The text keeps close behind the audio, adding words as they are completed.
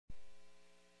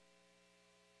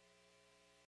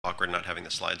awkward not having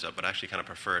the slides up, but I actually kind of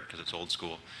prefer it because it's old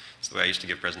school. It's the way I used to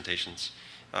give presentations.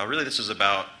 Really, this is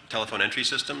about telephone entry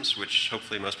systems, which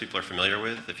hopefully most people are familiar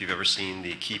with. If you've ever seen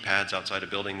the keypads outside a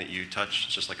building that you touch,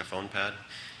 it's just like a phone pad.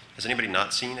 Has anybody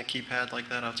not seen a keypad like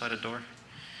that outside a door?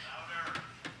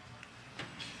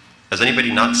 Has anybody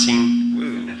not seen?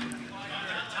 Woo.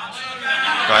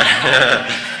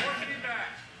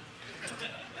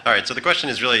 All right, so the question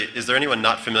is really, is there anyone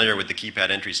not familiar with the keypad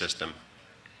entry system?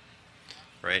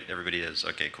 Right, everybody is.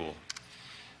 Okay, cool.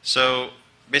 So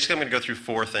basically I'm going to go through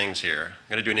 4 things here. I'm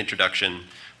going to do an introduction.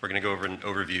 We're going to go over an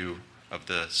overview of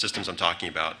the systems I'm talking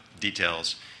about,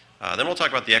 details. Then we'll talk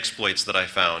about the exploits that I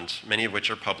found, many of which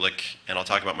are public, and I'll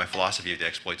talk about my philosophy of the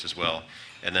exploits as well,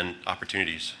 and then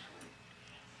opportunities.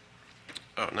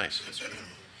 Oh, nice.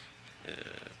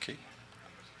 Okay.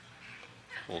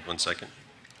 Hold 1 second.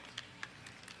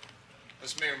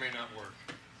 This may or may not work.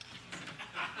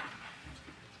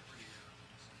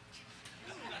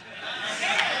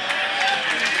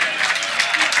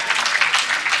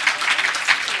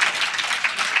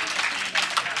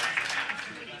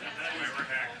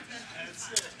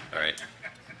 All right.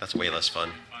 That's way less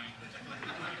fun.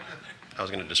 I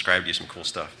was going to describe to you some cool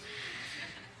stuff.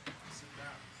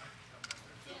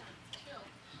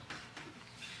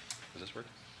 Does this work?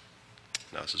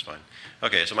 No, this is fine.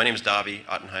 Okay, so my name is Davi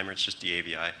Ottenheimer. It's just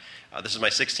DAVI. This is my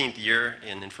 16th year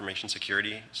in information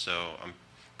security, so I'm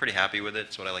pretty happy with it.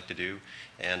 It's what I like to do.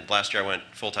 And last year I went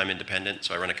full-time independent,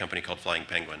 so I run a company called Flying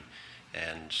Penguin.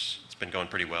 And it's been going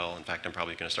pretty well. In fact, I'm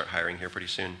probably going to start hiring here pretty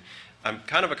soon. I'm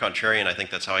kind of a contrarian. I think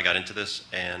that's how I got into this.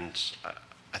 And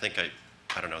I think I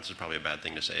don't know, this is probably a bad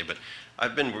thing to say, but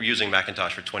I've been using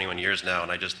Macintosh for 21 years now,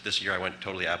 and this year I went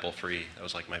totally Apple free. That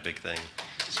was like my big thing.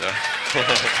 So,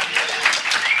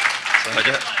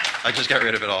 I just got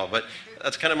rid of it all. But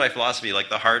that's kind of my philosophy. Like,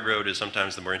 the hard road is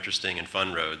sometimes the more interesting and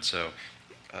fun road. So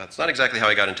it's not exactly how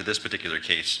I got into this particular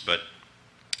case, but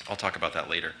I'll talk about that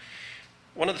later.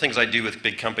 One of the things I do with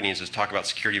big companies is talk about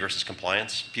security versus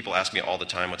compliance. People ask me all the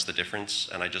time, what's the difference?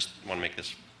 And I just want to make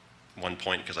this one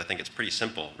point because I think it's pretty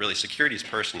simple. Really, security is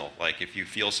personal. Like, if you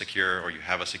feel secure or you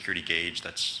have a security gauge,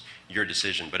 that's your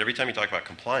decision. But every time you talk about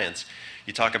compliance,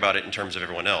 you talk about it in terms of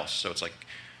everyone else. So it's like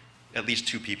at least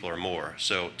 2 people or more.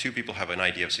 So 2 people have an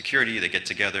idea of security, they get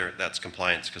together, that's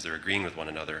compliance because they're agreeing with one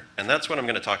another. And that's what I'm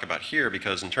going to talk about here,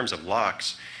 because in terms of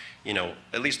locks, you know,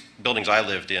 at least buildings I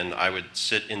lived in, I would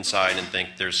sit inside and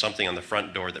think there's something on the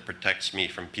front door that protects me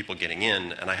from people getting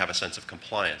in, and I have a sense of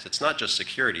compliance. It's not just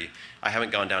security. I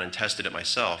haven't gone down and tested it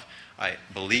myself. I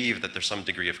believe that there's some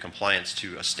degree of compliance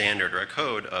to a standard or a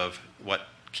code of what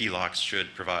key locks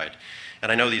should provide.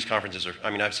 And I know these conferences are, I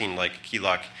mean, I've seen like key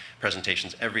lock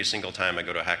presentations every single time I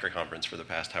go to a hacker conference for the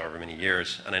past however many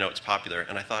years, and I know it's popular,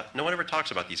 and I thought, no one ever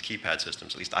talks about these keypad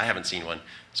systems. At least I haven't seen one,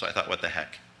 so I thought, what the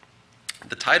heck?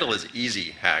 The title is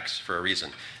Easy Hacks for a reason.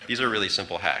 These are really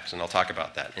simple hacks, and I'll talk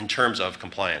about that in terms of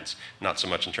compliance, not so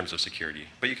much in terms of security,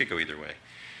 but you could go either way.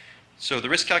 So the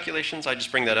risk calculations, I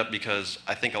just bring that up because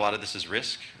I think a lot of this is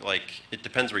risk. Like, it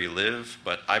depends where you live,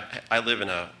 but I live in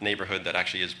a neighborhood that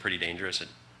actually is pretty dangerous. It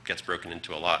gets broken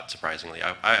into a lot, surprisingly.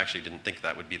 I actually didn't think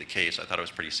that would be the case. I thought it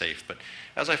was pretty safe. But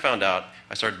as I found out,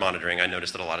 I started monitoring. I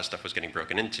noticed that a lot of stuff was getting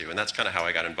broken into, and that's kind of how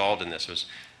I got involved in this. Was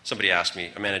somebody asked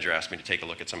me, a manager asked me to take a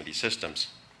look at some of these systems.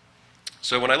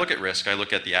 So when I look at risk, I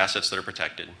look at the assets that are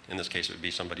protected. In this case, it would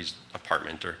be somebody's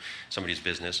apartment or somebody's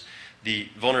business. The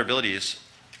vulnerabilities,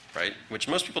 right, which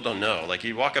most people don't know. Like,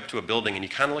 you walk up to a building and you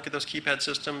kind of look at those keypad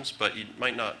systems, but you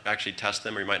might not actually test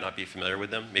them, or you might not be familiar with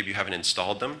them. Maybe you haven't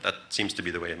installed them. That seems to be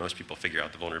the way most people figure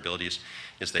out the vulnerabilities,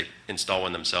 is they install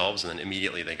one themselves and then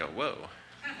immediately they go, whoa,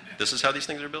 this is how these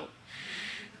things are built?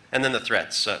 And then the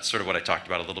threats, that's sort of what I talked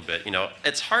about a little bit. You know,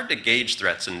 it's hard to gauge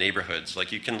threats in neighborhoods.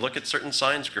 Like, you can look at certain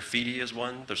signs. Graffiti is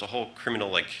one. There's a whole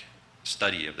criminal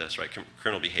study of this, right?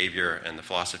 Criminal behavior and the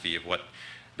philosophy of what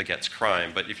begets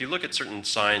crime. But if you look at certain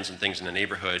signs and things in the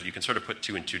neighborhood, you can sort of put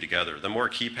 2 and 2 together. The more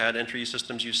keypad entry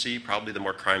systems you see, probably the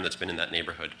more crime that's been in that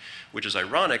neighborhood, which is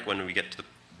ironic when we get to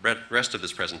the rest of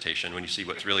this presentation, when you see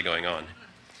what's really going on.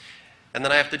 And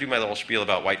then I have to do my little spiel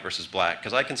about white versus black,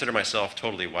 because I consider myself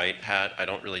totally white hat. I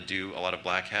don't really do a lot of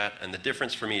black hat. And the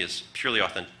difference for me is purely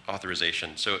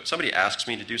authorization. So if somebody asks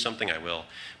me to do something, I will.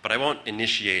 But I won't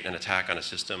initiate an attack on a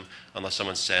system unless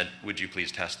someone said, would you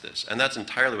please test this? And that's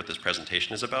entirely what this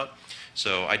presentation is about.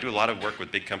 So I do a lot of work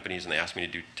with big companies, and they ask me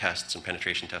to do tests and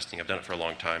penetration testing. I've done it for a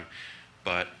long time.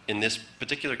 But in this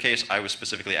particular case, I was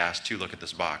specifically asked to look at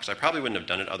this box. I probably wouldn't have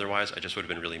done it otherwise. I just would have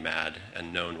been really mad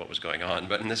and known what was going on.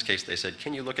 But in this case, they said,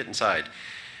 can you look it inside?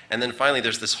 And then finally,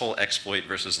 there's this whole exploit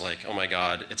versus like, oh my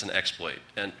God, it's an exploit.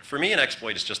 And for me, an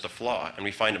exploit is just a flaw, and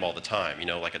we find them all the time. You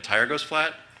know, like a tire goes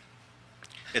flat,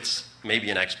 it's maybe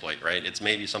an exploit, right? It's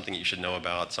maybe something you should know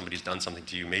about. Somebody's done something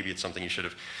to you. Maybe it's something you should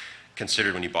have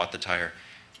considered when you bought the tire.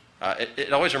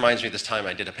 It always reminds me of this time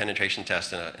I did a penetration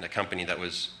test in a company it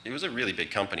was a really big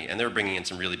company, and they were bringing in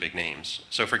some really big names.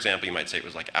 So for example, you might say it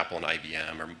was like Apple and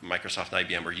IBM, or Microsoft and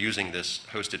IBM were using this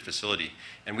hosted facility.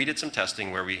 And we did some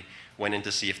testing where we went in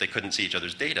to see if they couldn't see each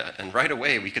other's data. And right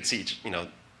away, we could see,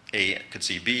 A could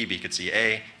see B, B could see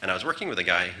A. And I was working with a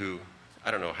guy who, I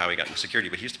don't know how he got into security,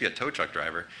 but he used to be a tow truck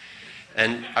driver.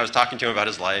 And I was talking to him about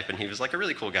his life, and he was like a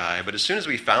really cool guy. But as soon as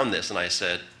we found this, and I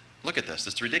said, look at this,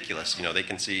 it's ridiculous. They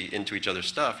can see into each other's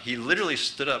stuff. He literally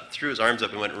stood up, threw his arms up,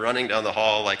 and went running down the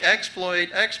hall like,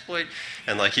 exploit, exploit.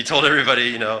 And like he told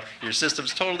everybody, your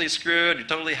system's totally screwed, you're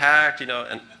totally hacked,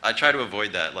 And I try to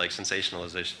avoid that, like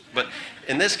sensationalization. But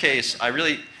in this case,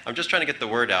 I'm just trying to get the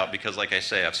word out because, like I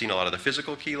say, I've seen a lot of the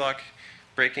physical key lock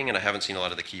breaking, and I haven't seen a lot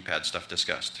of the keypad stuff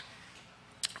discussed.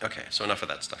 Okay, so enough of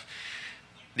that stuff.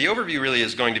 The overview really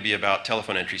is going to be about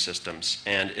telephone entry systems,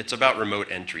 and it's about remote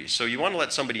entry. So you want to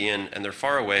let somebody in, and they're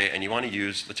far away, and you want to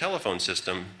use the telephone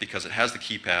system because it has the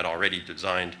keypad already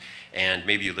designed, and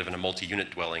maybe you live in a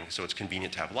multi-unit dwelling, so it's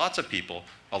convenient to have lots of people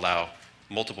allow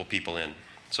multiple people in.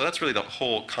 So that's really the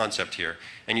whole concept here.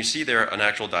 And you see there an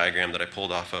actual diagram that I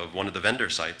pulled off of one of the vendor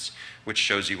sites, which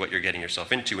shows you what you're getting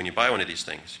yourself into when you buy one of these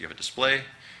things. You have a display,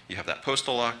 you have that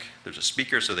postal lock, there's a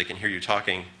speaker so they can hear you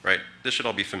talking, right? This should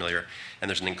all be familiar. And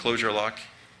there's an enclosure lock.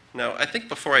 Now, I think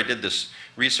before I did this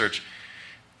research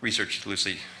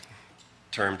loosely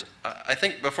termed, I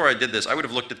think before I did this, I would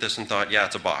have looked at this and thought, yeah,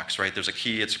 it's a box, right? There's a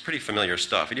key, it's pretty familiar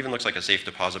stuff. It even looks like a safe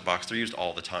deposit box. They're used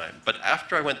all the time. But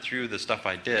after I went through the stuff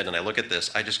I did and I look at this,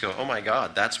 I just go, oh my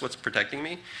God, that's what's protecting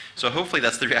me? So hopefully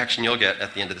that's the reaction you'll get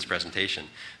at the end of this presentation.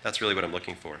 That's really what I'm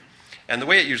looking for. And the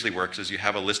way it usually works is you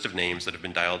have a list of names that have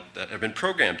been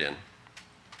programmed in.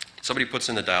 Somebody puts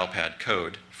in the dial pad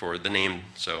code for the name,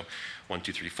 so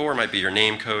 1234 might be your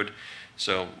name code.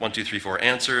 So 1234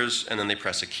 answers, and then they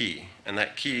press a key. And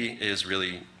that key is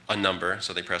really a number,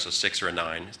 so they press a 6 or a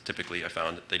 9. Typically, I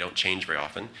found that they don't change very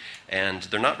often, and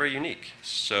they're not very unique.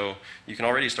 So you can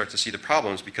already start to see the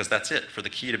problems because that's it. For the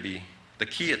key to be, the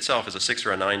key itself is a 6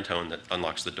 or a 9 tone that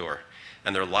unlocks the door.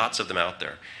 And there are lots of them out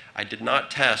there. I did not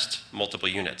test multiple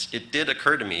units. It did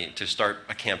occur to me to start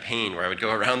a campaign where I would go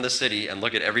around the city and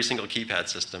look at every single keypad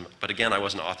system, but again, I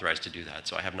wasn't authorized to do that,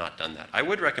 so I have not done that. I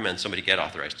would recommend somebody get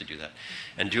authorized to do that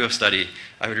and do a study.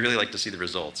 I would really like to see the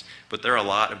results, but there are a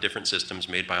lot of different systems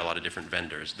made by a lot of different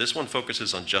vendors. This one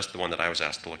focuses on just the one that I was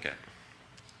asked to look at,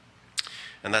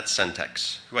 and that's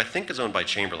Centex, who I think is owned by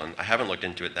Chamberlain. I haven't looked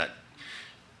into it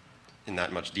in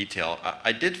that much detail.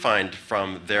 I did find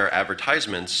from their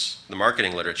advertisements, the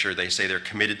marketing literature, they say they're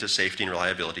committed to safety and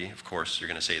reliability. Of course, you're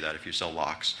going to say that if you sell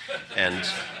locks. And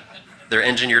they're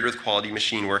engineered with quality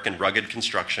machine work and rugged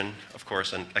construction, of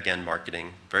course, and again,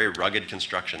 marketing, very rugged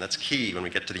construction. That's key when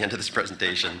we get to the end of this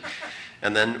presentation.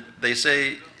 And then they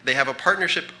say they have a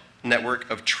partnership network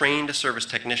of trained service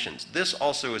technicians. This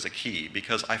also is a key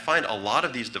because I find a lot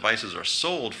of these devices are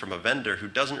sold from a vendor who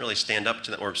doesn't really stand up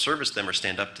to them or service them or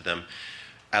stand up to them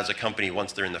as a company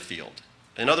once they're in the field.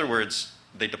 In other words,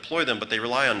 they deploy them, but they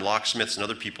rely on locksmiths and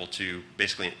other people to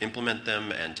basically implement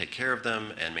them and take care of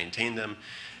them and maintain them.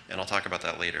 And I'll talk about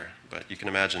that later. But you can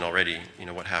imagine already,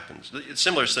 what happens. It's a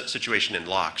similar situation in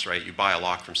locks, right? You buy a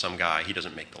lock from some guy. He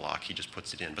doesn't make the lock. He just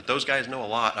puts it in. But those guys know a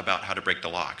lot about how to break the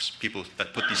locks. People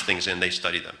that put these things in, they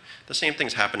study them. The same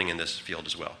thing's happening in this field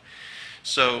as well.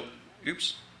 So,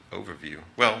 overview.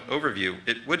 Well, overview,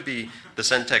 it would be the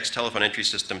Centex telephone entry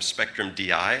system Spectrum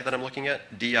DI that I'm looking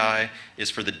at. DI is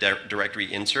for the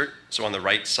directory insert. So on the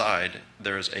right side,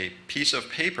 there's a piece of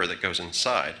paper that goes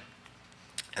inside.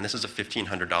 And this is a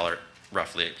 $1,500,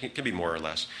 roughly, it can be more or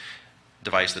less,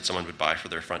 device that someone would buy for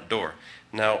their front door.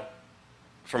 Now,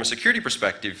 from a security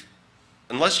perspective,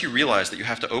 unless you realize that you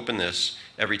have to open this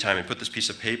every time and put this piece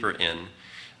of paper in,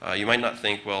 you might not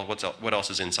think, well, what else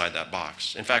is inside that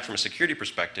box? In fact, from a security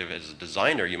perspective, as a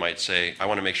designer, you might say, I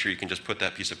want to make sure you can just put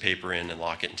that piece of paper in and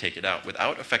lock it and take it out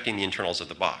without affecting the internals of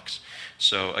the box.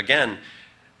 So again,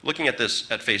 looking at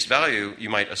this at face value, you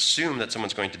might assume that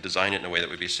someone's going to design it in a way that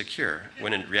would be secure,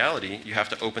 when in reality, you have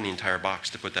to open the entire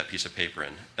box to put that piece of paper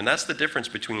in. And that's the difference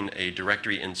between a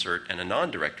directory insert and a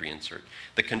non-directory insert.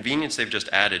 The convenience they've just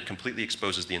added completely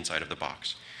exposes the inside of the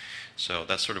box. So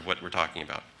that's sort of what we're talking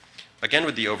about. Again,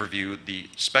 with the overview, the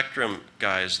Spectrum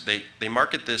guys, they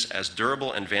market this as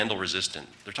durable and vandal resistant.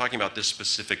 They're talking about this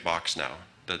specific box now.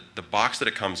 The box that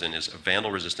it comes in is a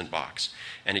vandal-resistant box,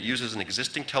 and it uses an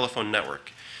existing telephone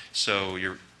network. So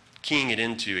you're keying it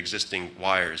into existing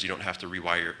wires. You don't have to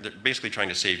rewire. They're basically trying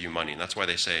to save you money, and that's why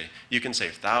they say you can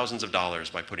save thousands of dollars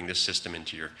by putting this system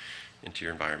into into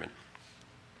your environment.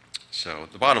 So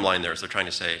the bottom line there is they're trying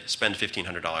to say, spend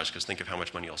 $1,500 because think of how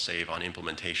much money you'll save on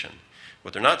implementation.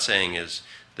 What they're not saying is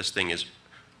this thing is,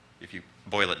 if you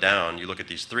boil it down, you look at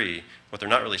these three, what they're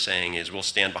not really saying is we'll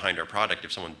stand behind our product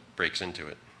if someone breaks into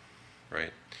it,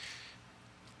 right?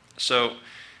 So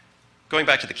going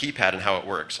back to the keypad and how it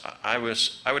works, I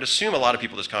would assume a lot of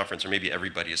people at this conference, or maybe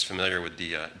everybody, is familiar with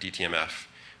the DTMF,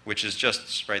 which is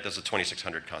just, right, that's a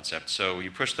 2600 concept. So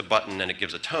you push the button and it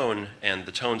gives a tone, and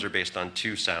the tones are based on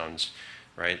two sounds,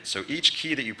 right? So each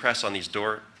key that you press on these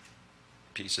door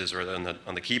pieces or on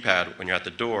the keypad when you're at the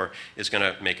door is going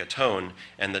to make a tone,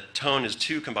 and the tone is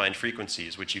two combined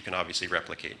frequencies, which you can obviously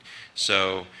replicate.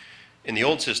 So in the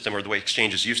old system, or the way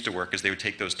exchanges used to work, is they would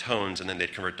take those tones and then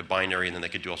they'd convert to binary, and then they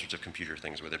could do all sorts of computer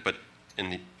things with it. But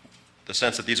in the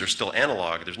sense that these are still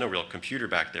analog, there's no real computer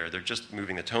back there, they're just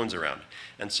moving the tones around.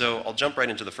 And so I'll jump right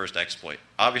into the first exploit.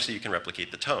 Obviously you can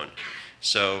replicate the tone.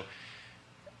 So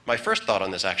my first thought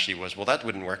on this actually was, well, that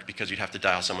wouldn't work because you'd have to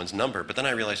dial someone's number, but then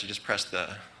I realized you just press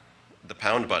the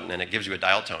pound button and it gives you a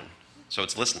dial tone. So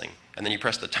it's listening. And then you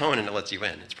press the tone and it lets you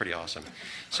in. It's pretty awesome.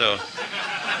 So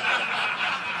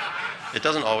it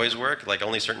doesn't always work, like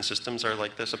only certain systems are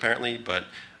like this apparently, but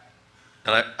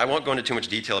and I won't go into too much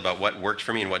detail about what worked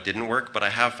for me and what didn't work, but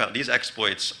I have found these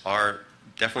exploits are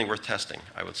definitely worth testing,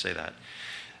 I would say that.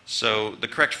 So the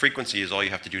correct frequency is all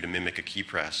you have to do to mimic a key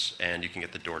press, and you can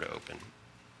get the door to open.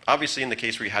 Obviously, in the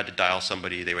case where you had to dial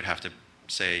somebody, they would have to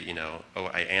say, you know, oh,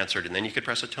 I answered, and then you could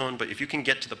press a tone. But if you can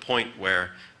get to the point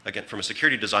where, again, from a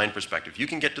security design perspective, you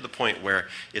can get to the point where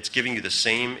it's giving you the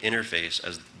same interface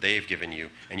as they've given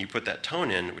you, and you put that tone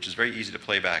in, which is very easy to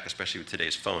play back, especially with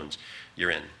today's phones,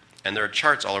 you're in. And there are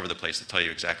charts all over the place that tell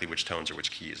you exactly which tones or which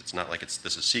keys. It's not like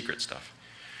this is secret stuff.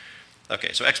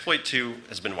 Okay, so exploit 2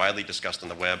 has been widely discussed on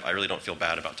the web. I really don't feel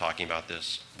bad about talking about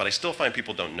this, but I still find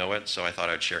people don't know it, so I thought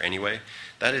I would share anyway.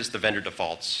 That is the vendor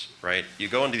defaults, right? You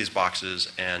go into these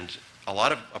boxes, and a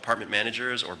lot of apartment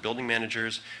managers or building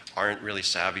managers aren't really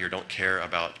savvy or don't care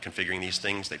about configuring these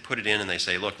things. They put it in and they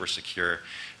say, look, we're secure,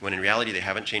 when in reality they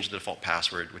haven't changed the default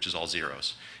password, which is all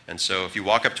zeros. And so if you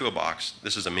walk up to a box,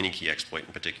 this is a mini key exploit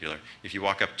in particular, if you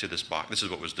walk up to this box, this is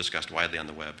what was discussed widely on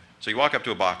the web. So you walk up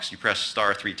to a box, you press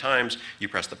star 3 times, you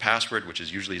press the password, which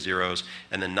is usually zeros,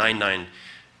 and then 99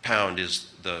 pound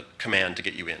is the command to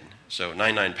get you in. So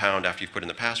 99 pound after you've put in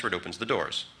the password opens the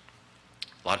doors.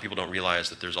 A lot of people don't realize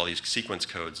that there's all these sequence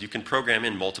codes. You can program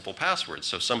in multiple passwords.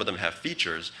 So some of them have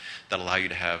features that allow you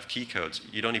to have key codes.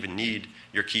 You don't even need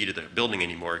your key to the building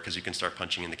anymore because you can start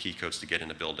punching in the key codes to get in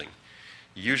a building.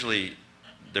 Usually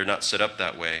they're not set up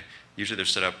that way. Usually they're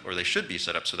set up, or they should be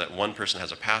set up, so that one person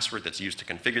has a password that's used to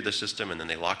configure the system, and then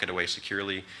they lock it away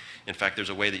securely. In fact, there's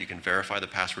a way that you can verify the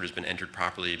password has been entered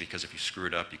properly, because if you screw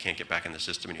it up, you can't get back in the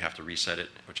system and you have to reset it,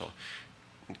 which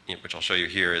I'll show you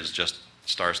here is just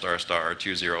star, star, star,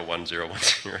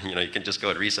 201010. You know, you can just go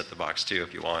and reset the box too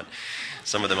if you want.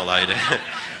 Some of them allow you to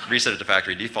reset it to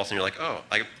factory defaults, and you're like, oh,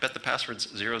 I bet the password's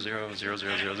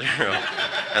 000000,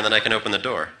 and then I can open the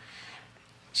door.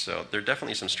 So there are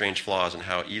definitely some strange flaws in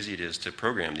how easy it is to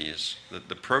program these.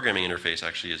 The programming interface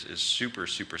actually is super,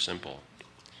 super simple.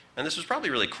 And this was probably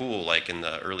really cool like in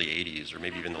the early 80s or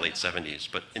maybe even the late 70s.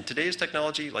 But in today's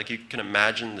technology, like you can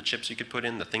imagine the chips you could put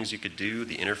in, the things you could do,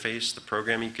 the interface, the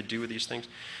programming you could do with these things.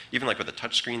 Even like with a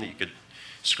touch screen that you could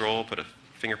scroll, put a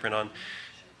fingerprint on.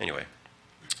 Anyway,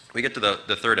 we get to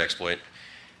the third exploit.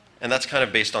 And that's kind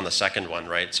of based on the second one,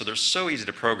 right? So they're so easy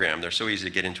to program, they're so easy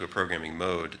to get into a programming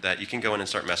mode that you can go in and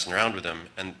start messing around with them.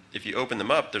 And if you open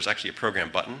them up, there's actually a program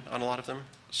button on a lot of them.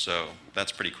 So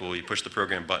that's pretty cool. You push the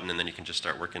program button and then you can just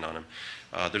start working on them.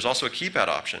 There's also a keypad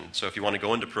option. So if you want to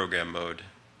go into program mode,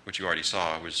 which you already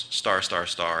saw, was star, star,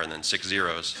 star, and then 6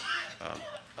 zeros.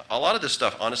 A lot of this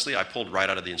stuff, honestly, I pulled right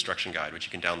out of the instruction guide, which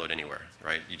you can download anywhere,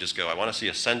 right? You just go, I want to see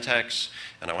a Centex,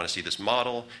 and I want to see this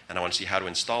model, and I want to see how to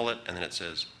install it, and then it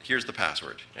says, here's the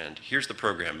password, and here's the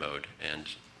program mode, and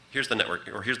here's the network,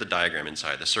 or here's the diagram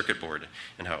inside, the circuit board,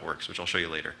 and how it works, which I'll show you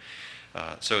later.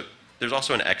 So there's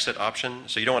also an exit option,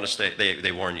 so you don't want to stay,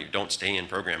 they warn you, don't stay in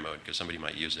program mode, because somebody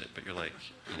might use it, but you're like,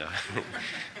 you know,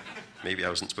 maybe I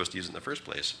wasn't supposed to use it in the first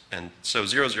place. And so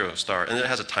 00 star, and it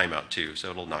has a timeout too,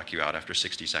 so it'll knock you out after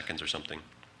 60 seconds or something.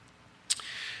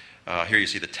 Here you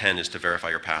see the 10 is to verify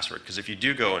your password, because if you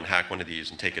do go and hack one of these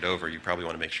and take it over, you probably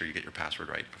want to make sure you get your password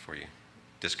right before you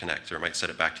disconnect, or it might set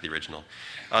it back to the original.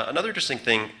 Another interesting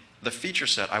thing, the feature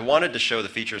set, I wanted to show the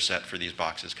feature set for these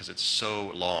boxes because it's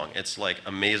so long. It's like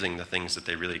amazing the things that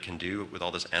they really can do with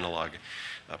all this analog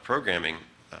programming.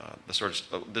 This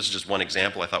is just one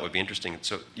example I thought would be interesting.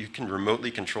 So you can remotely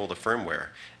control the firmware,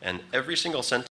 and every single sentence